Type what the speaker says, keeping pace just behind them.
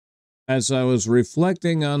As I was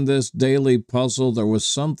reflecting on this daily puzzle, there was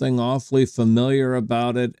something awfully familiar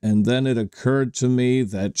about it, and then it occurred to me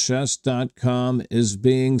that chess.com is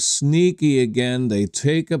being sneaky again. They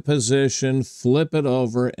take a position, flip it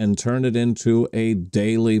over, and turn it into a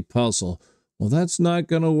daily puzzle. Well, that's not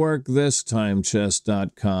going to work this time,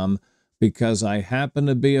 chess.com, because I happen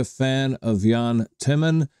to be a fan of Jan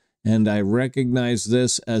Timman, and I recognize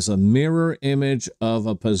this as a mirror image of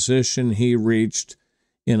a position he reached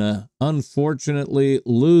in a unfortunately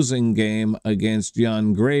losing game against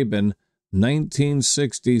Jan Greben,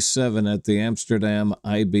 1967 at the Amsterdam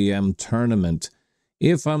IBM tournament.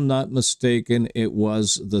 If I'm not mistaken, it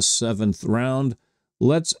was the 7th round.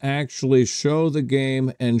 Let's actually show the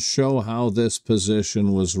game and show how this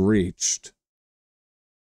position was reached.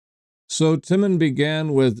 So Timman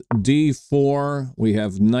began with d4. We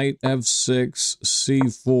have knight f6,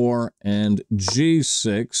 c4, and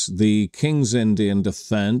g6, the King's Indian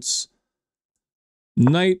defense.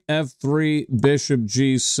 Knight f3, bishop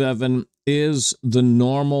g7 is the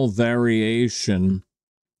normal variation.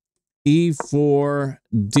 e4,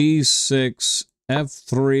 d6,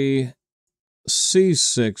 f3,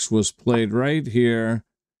 c6 was played right here.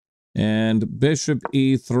 And bishop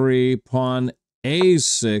e3, pawn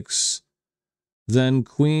a6, then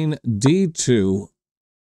queen d2,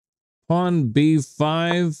 pawn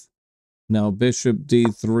b5, now bishop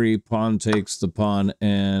d3, pawn takes the pawn,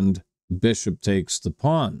 and bishop takes the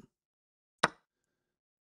pawn.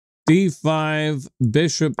 d5,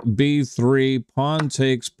 bishop b3, pawn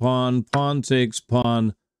takes pawn, pawn takes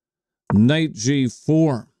pawn, knight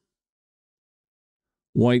g4.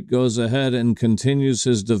 White goes ahead and continues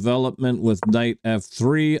his development with knight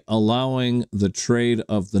f3, allowing the trade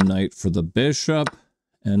of the knight for the bishop.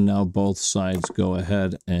 And now both sides go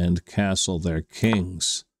ahead and castle their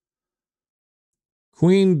kings.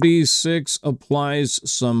 Queen b6 applies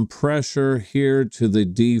some pressure here to the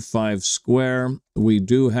d5 square. We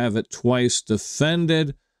do have it twice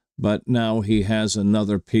defended, but now he has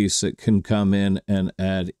another piece that can come in and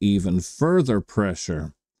add even further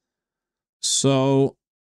pressure. So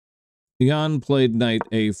Jan played knight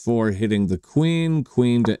a4, hitting the queen.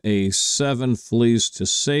 Queen to a7 flees to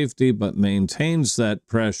safety, but maintains that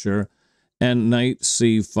pressure. And knight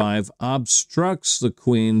c5 obstructs the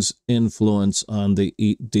queen's influence on the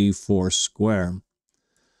d4 square.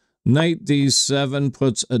 Knight d7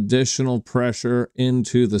 puts additional pressure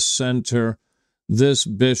into the center. This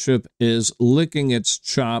bishop is licking its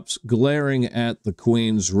chops, glaring at the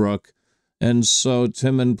queen's rook. And so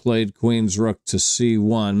Timman played queen's rook to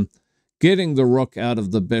c1, getting the rook out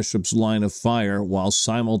of the bishop's line of fire while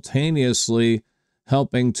simultaneously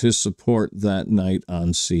helping to support that knight on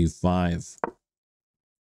c5.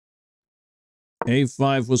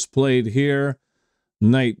 a5 was played here.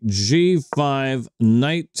 Knight g5,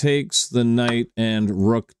 knight takes the knight, and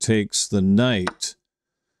rook takes the knight.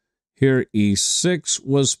 Here e6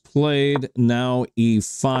 was played. Now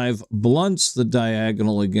e5 blunts the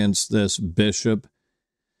diagonal against this bishop.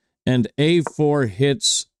 And a4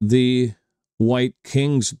 hits the white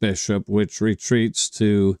king's bishop, which retreats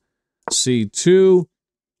to c2.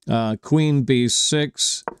 Queen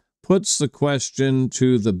b6 puts the question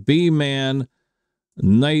to the b-man.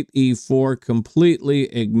 Knight e4 completely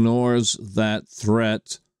ignores that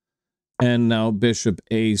threat. And now bishop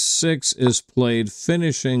a6 is played,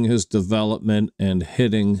 finishing his development and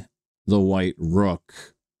hitting the white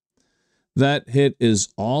rook. That hit is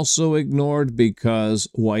also ignored because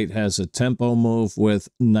white has a tempo move with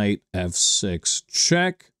knight f6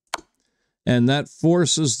 check, and that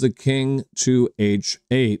forces the king to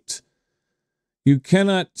h8. You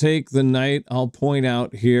cannot take the knight, I'll point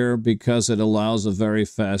out here, because it allows a very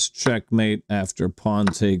fast checkmate after pawn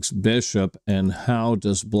takes bishop. And how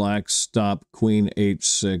does black stop queen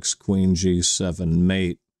h6, queen g7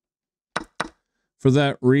 mate? For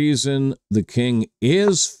that reason, the king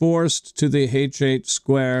is forced to the h8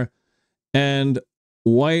 square, and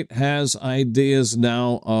white has ideas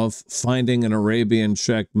now of finding an Arabian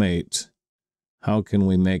checkmate. How can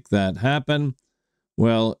we make that happen?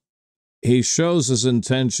 Well, he shows his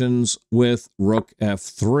intentions with rook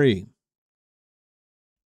f3.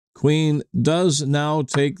 Queen does now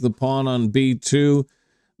take the pawn on b2,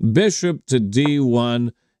 bishop to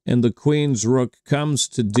d1, and the queen's rook comes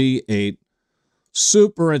to d8,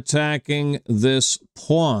 super attacking this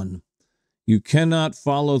pawn. You cannot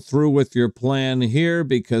follow through with your plan here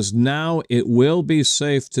because now it will be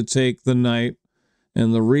safe to take the knight.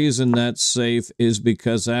 And the reason that's safe is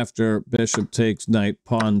because after bishop takes knight,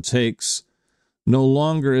 pawn takes, no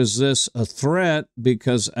longer is this a threat,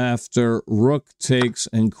 because after rook takes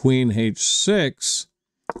and queen h6,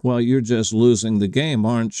 Well, you're just losing the game,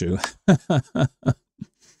 aren't you?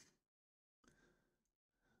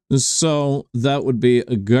 So that would be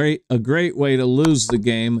a great way to lose the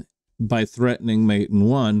game by threatening mate in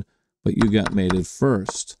 1, but you got mated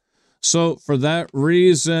first. So for that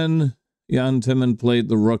reason, Jan Timman played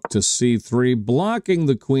the rook to c3, blocking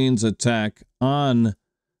the queen's attack on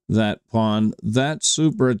that pawn. That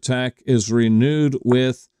super attack is renewed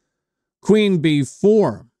with queen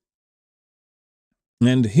b4.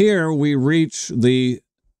 And here we reach the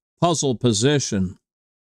puzzle position.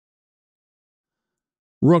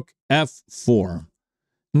 Rook f4.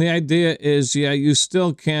 And the idea is, yeah, you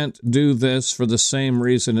still can't do this for the same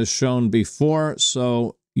reason as shown before,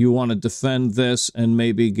 so you want to defend this and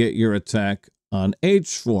maybe get your attack on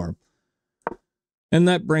h4. And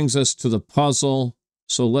that brings us to the puzzle,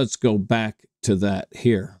 so let's go back to that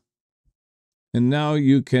here. And now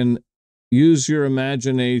you can use your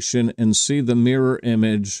imagination and see the mirror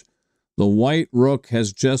image. The white rook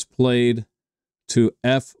has just played to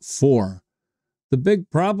f4. The big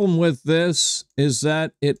problem with this is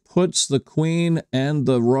that it puts the queen and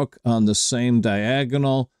the rook on the same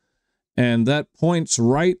diagonal, and that points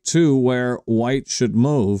right to where white should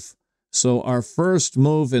move. So our first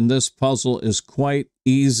move in this puzzle is quite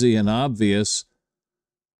easy and obvious.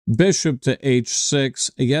 Bishop to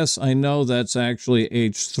h6. Yes, I know that's actually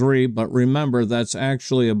h3, but remember that's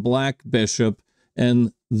actually a black bishop,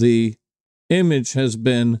 and the image has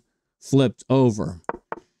been flipped over.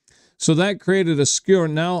 So that created a skewer.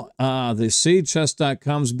 Now, the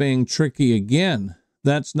cchess.com's being tricky again.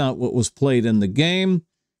 That's not what was played in the game.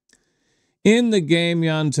 In the game,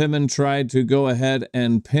 Jan Timman tried to go ahead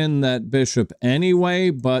and pin that bishop anyway,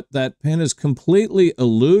 but that pin is completely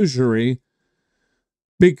illusory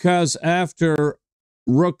because after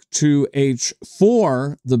rook to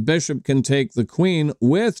h4, the bishop can take the queen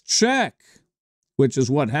with check, which is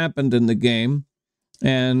what happened in the game.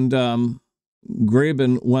 And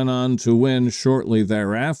Greben went on to win shortly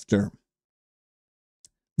thereafter.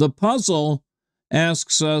 The puzzle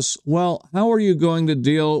asks us, well, how are you going to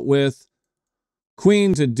deal with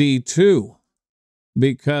queen to d2?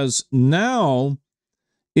 Because now,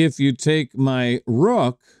 if you take my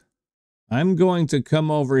rook, I'm going to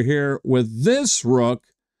come over here with this rook,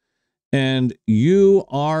 and you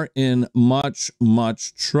are in much,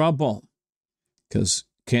 much trouble. Because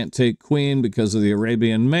can't take queen because of the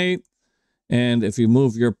Arabian mate. And if you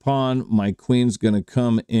move your pawn, my queen's going to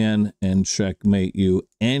come in and checkmate you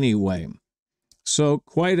anyway. So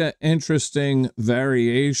quite an interesting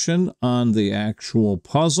variation on the actual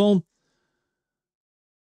puzzle.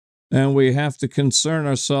 And we have to concern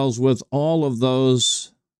ourselves with all of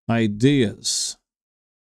those ideas.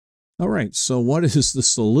 All right, so what is the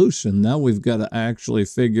solution? Now we've got to actually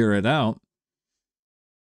figure it out.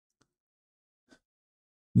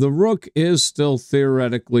 The rook is still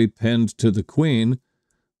theoretically pinned to the queen,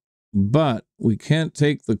 but we can't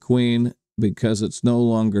take the queen because it's no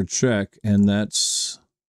longer check, and that's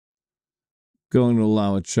going to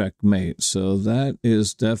allow a checkmate. So that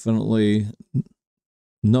is definitely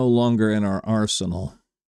no longer in our arsenal.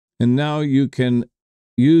 And now you can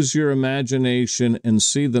use your imagination and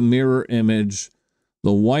see the mirror image.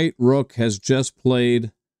 The white rook has just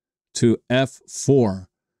played to f4.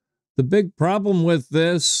 The big problem with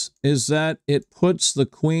this is that it puts the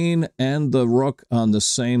queen and the rook on the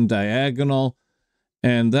same diagonal,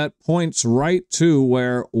 and that points right to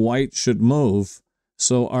where white should move.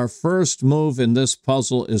 So our first move in this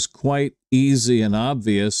puzzle is quite easy and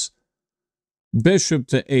obvious. Bishop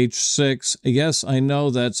to h6. Yes, I know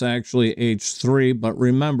that's actually h3, but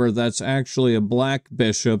remember that's actually a black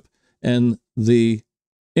bishop, and the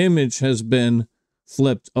image has been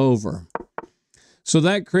flipped over. So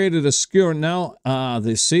that created a skewer. Now,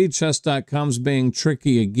 the cchess.com's being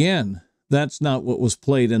tricky again. That's not what was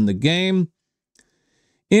played in the game.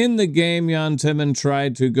 In the game, Jan Timman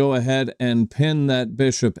tried to go ahead and pin that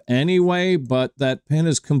bishop anyway, but that pin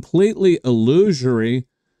is completely illusory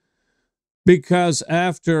because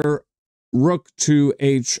after rook to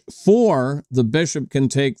h4, the bishop can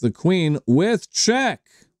take the queen with check,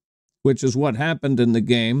 which is what happened in the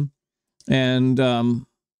game. And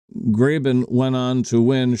Greben went on to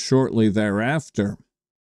win shortly thereafter.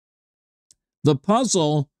 The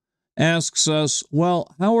puzzle asks us,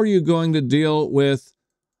 well, how are you going to deal with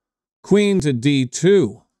queen to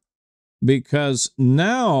d2? Because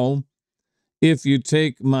now, if you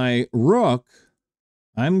take my rook,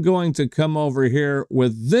 I'm going to come over here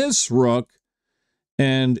with this rook,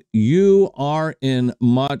 and you are in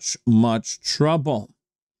much, much trouble.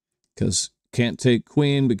 Because can't take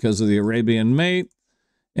queen because of the Arabian mate.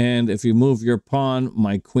 And if you move your pawn,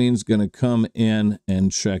 my queen's going to come in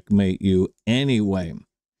and checkmate you anyway.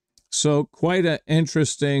 So quite an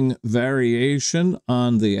interesting variation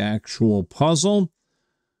on the actual puzzle.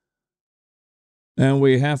 And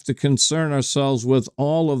we have to concern ourselves with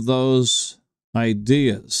all of those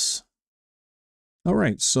ideas. All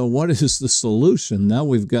right, so what is the solution? Now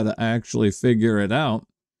we've got to actually figure it out.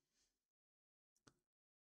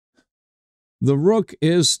 The rook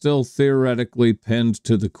is still theoretically pinned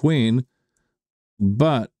to the queen,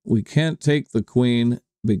 but we can't take the queen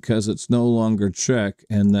because it's no longer check,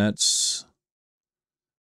 and that's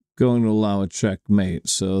going to allow a checkmate.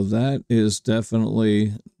 So that is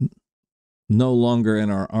definitely no longer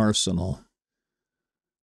in our arsenal.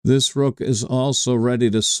 This rook is also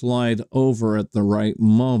ready to slide over at the right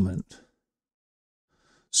moment.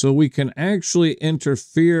 So we can actually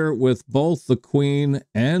interfere with both the queen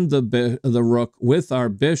and the rook with our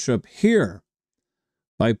bishop here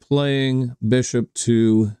by playing bishop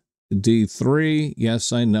to d3.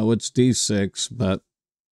 Yes, I know it's d6, but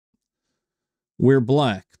we're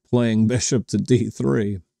black playing bishop to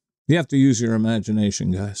d3. You have to use your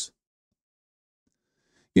imagination, guys.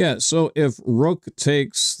 Yeah, so if rook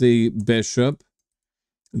takes the bishop,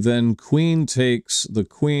 then queen takes the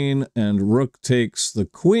queen and rook takes the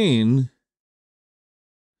queen,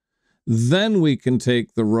 then we can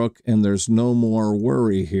take the rook and there's no more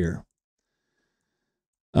worry here.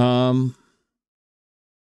 And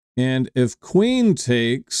if queen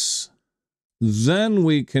takes, then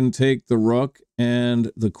we can take the rook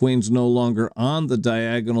and the queen's no longer on the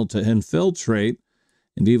diagonal to infiltrate.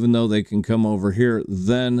 And even though they can come over here,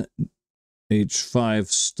 then h5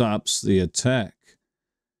 stops the attack.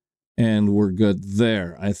 And we're good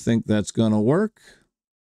there. I think that's going to work.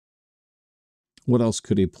 What else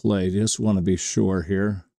could he play? Just want to be sure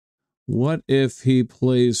here. What if he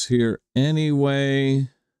plays here anyway?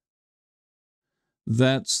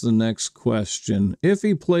 That's the next question. If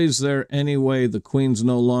he plays there anyway, the queen's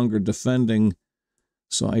no longer defending,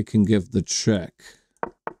 so I can give the check.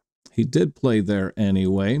 He did play there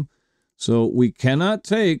anyway, so we cannot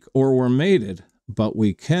take or we're mated, but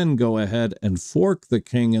we can go ahead and fork the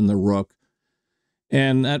king and the rook,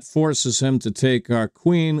 and that forces him to take our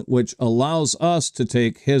queen, which allows us to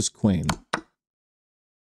take his queen.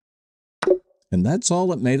 And that's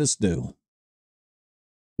all it made us do.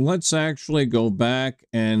 Let's actually go back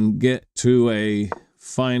and get to a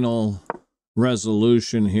final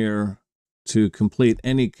resolution here to complete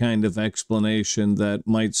any kind of explanation that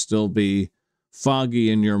might still be foggy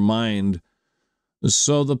in your mind.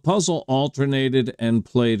 So the puzzle alternated and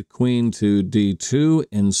played queen to d2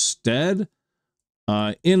 instead.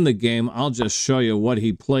 In the game, I'll just show you what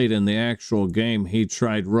he played in the actual game. He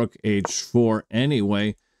tried rook h4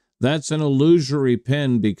 anyway. That's an illusory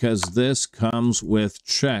pin because this comes with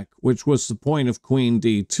check, which was the point of queen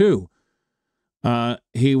d2.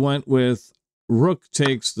 He went with rook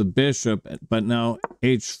takes the bishop, but now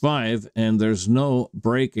h5, and there's no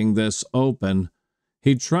breaking this open.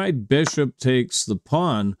 He tried bishop takes the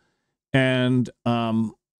pawn, and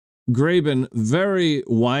Greben very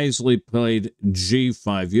wisely played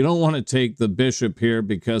g5. You don't want to take the bishop here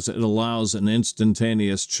because it allows an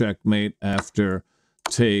instantaneous checkmate after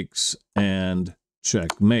takes and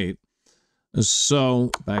checkmate.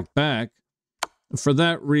 So, back. For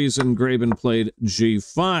that reason, Greben played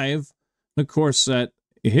g5. Of course, that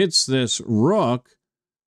hits this rook,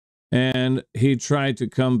 and he tried to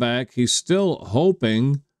come back. He's still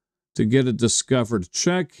hoping to get a discovered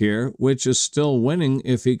check here, which is still winning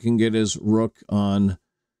if he can get his rook on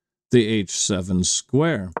the h7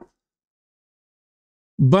 square.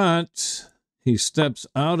 But he steps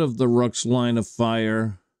out of the rook's line of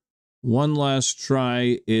fire. One last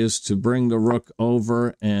try is to bring the rook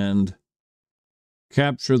over and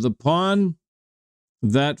capture the pawn.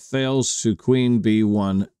 That fails to queen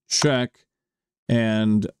b1 check,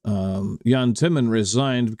 and Jan Timman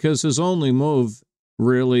resigned because his only move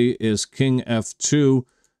really is king f2.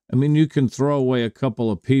 I mean, you can throw away a couple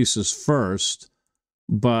of pieces first,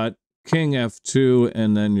 but king f2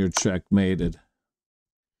 and then you're checkmated.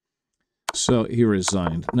 So he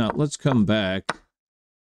resigned. Now let's come back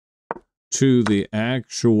to the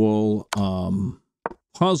actual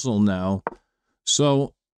puzzle now.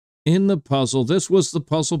 So in the puzzle, this was the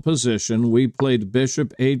puzzle position. We played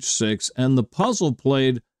bishop h6, and the puzzle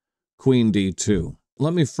played queen d2.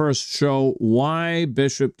 Let me first show why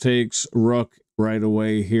bishop takes rook right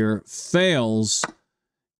away here fails,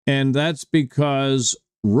 and that's because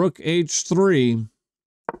rook h3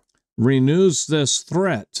 renews this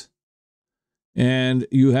threat, and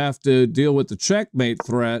you have to deal with the checkmate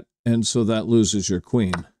threat, and so that loses your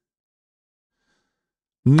queen.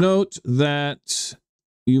 Note that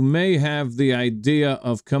you may have the idea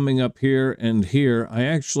of coming up here and here. I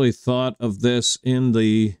actually thought of this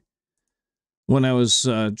when I was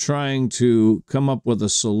trying to come up with a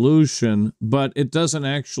solution, but it doesn't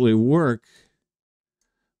actually work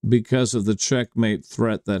because of the checkmate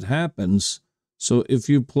threat that happens. So if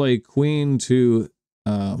you play queen to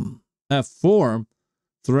f4,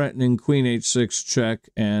 threatening queen h6 check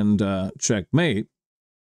and checkmate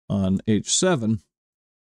on h7,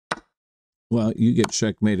 well, you get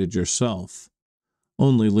checkmated yourself.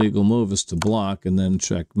 Only legal move is to block and then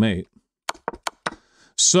checkmate.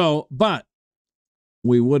 So, but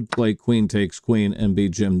we would play queen takes queen and be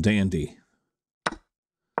Jim Dandy.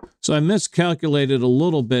 So I miscalculated a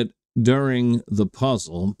little bit during the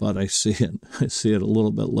puzzle, but I see it. I see it a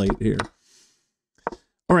little bit late here.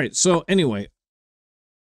 All right, so anyway,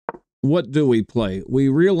 what do we play? We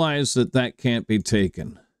realize that that can't be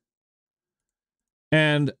taken.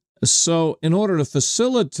 And so in order to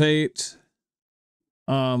facilitate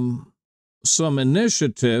some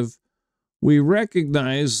initiative, we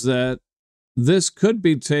recognize that this could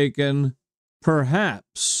be taken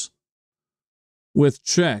perhaps with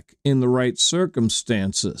check in the right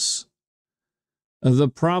circumstances. The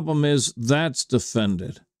problem is that's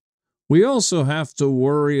defended. We also have to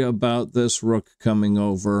worry about this rook coming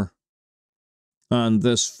over on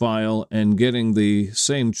this file and getting the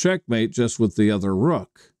same checkmate just with the other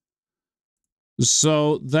rook.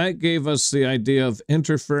 So that gave us the idea of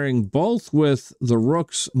interfering both with the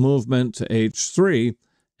rook's movement to h3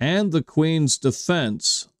 and the queen's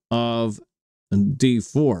defense of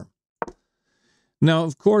d4. Now,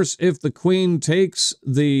 of course, if the queen takes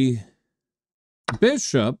the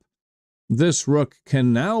bishop, this rook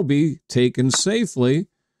can now be taken safely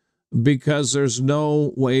because there's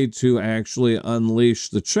no way to actually unleash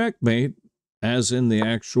the checkmate, as in the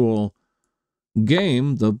actual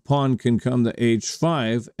game. The pawn can come to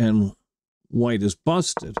h5 and white is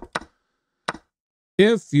busted.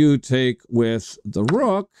 If you take with the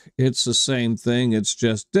rook, it's the same thing, it's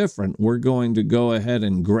just different. We're going to go ahead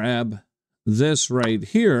and grab this right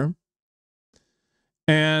here,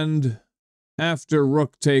 and after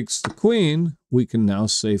rook takes the queen, we can now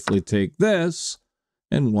safely take this,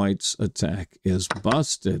 and white's attack is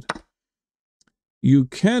busted. You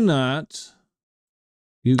cannot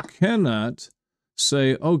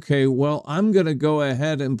say, okay, well, I'm going to go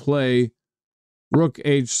ahead and play rook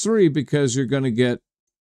h3 because you're going to get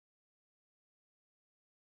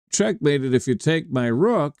checkmated if you take my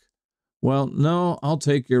rook. Well, no, I'll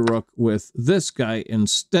take your rook with this guy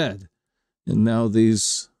instead. And now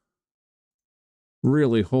these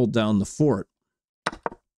really hold down the fort.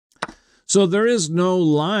 So there is no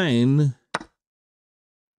line.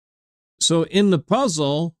 So in the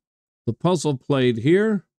puzzle played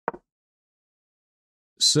here,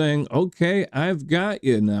 saying, okay, I've got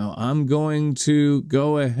you now. I'm going to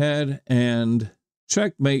go ahead and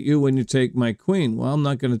checkmate you when you take my queen. Well, I'm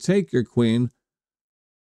not going to take your queen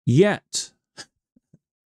yet.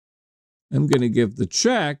 I'm going to give the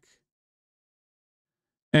check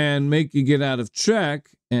and make you get out of check.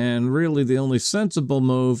 And really the only sensible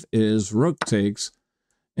move is rook takes.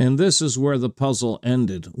 And this is where the puzzle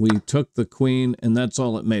ended. We took the queen and that's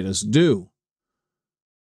all it made us do.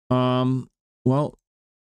 Well,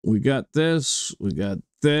 we got this, we got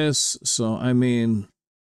this. So, I mean,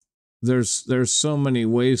 there's so many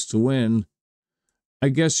ways to win. I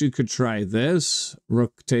guess you could try this.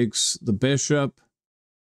 Rook takes the bishop.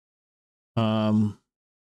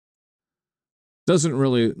 Doesn't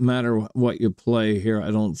really matter what you play here, I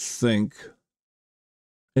don't think.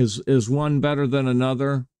 Is one better than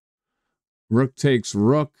another? Rook takes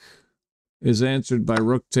rook is answered by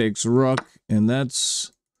rook takes rook, and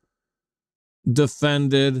that's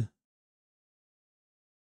defended.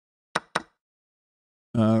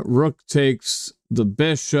 Rook takes the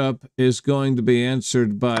bishop is going to be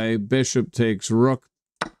answered by bishop takes rook,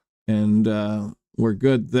 and we're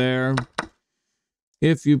good there.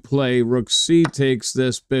 If you play rook c takes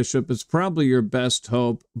this bishop, it's probably your best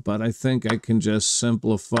hope, but I think I can just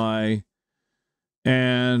simplify.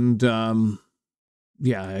 And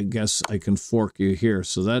yeah, I guess I can fork you here,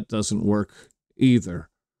 so that doesn't work either.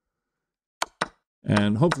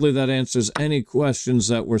 And hopefully that answers any questions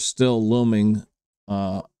that were still looming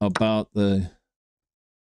about the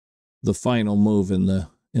final move in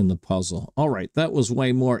the puzzle. All right, that was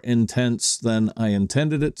way more intense than I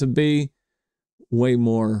intended it to be. Way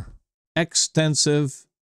more extensive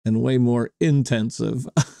and way more intensive.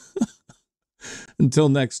 Until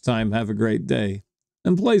next time, have a great day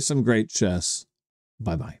and play some great chess.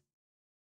 Bye-bye.